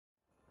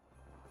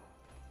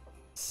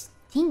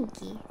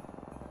Tinky.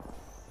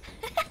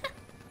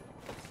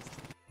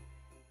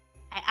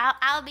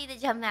 I'll be the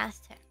jump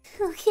master.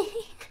 Okay.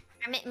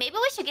 Or maybe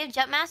we should give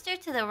jump master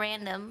to the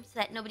random so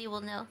that nobody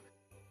will know.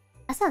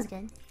 That sounds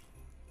good.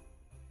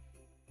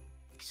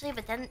 Actually,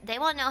 but then they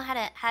won't know how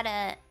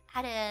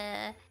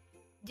to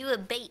do a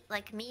bait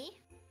like me.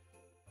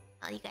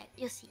 Oh, you guys,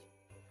 you'll see.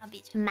 I'll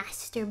be jump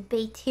Master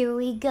bait. Here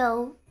we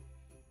go.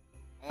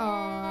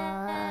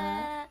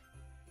 I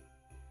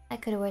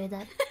could have worded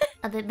that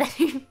a bit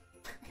better.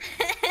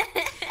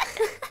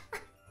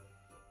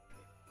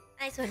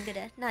 Nice one,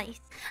 Gura. Nice.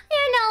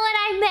 You know what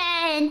I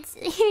meant.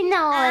 You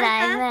know what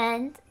I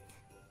meant.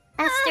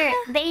 Master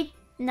bait.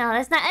 No,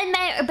 that's not. I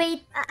meant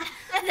bait.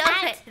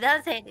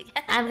 Don't say it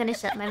again. I'm gonna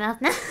shut my mouth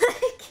now.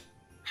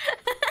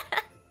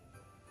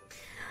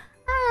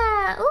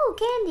 Ooh,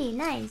 candy.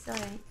 Nice.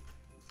 Alright.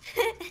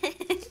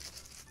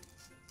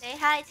 Say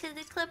hi to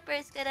the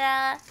Clippers,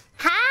 Gura.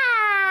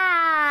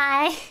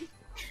 Hi!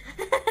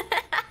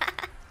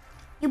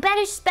 You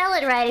better spell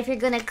it right if you're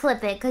gonna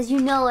clip it, because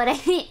you know what I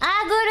mean.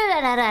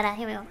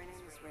 Here we go. My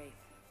name is Wraith,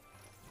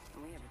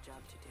 and we have a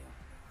job to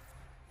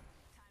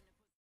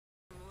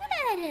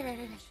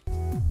do.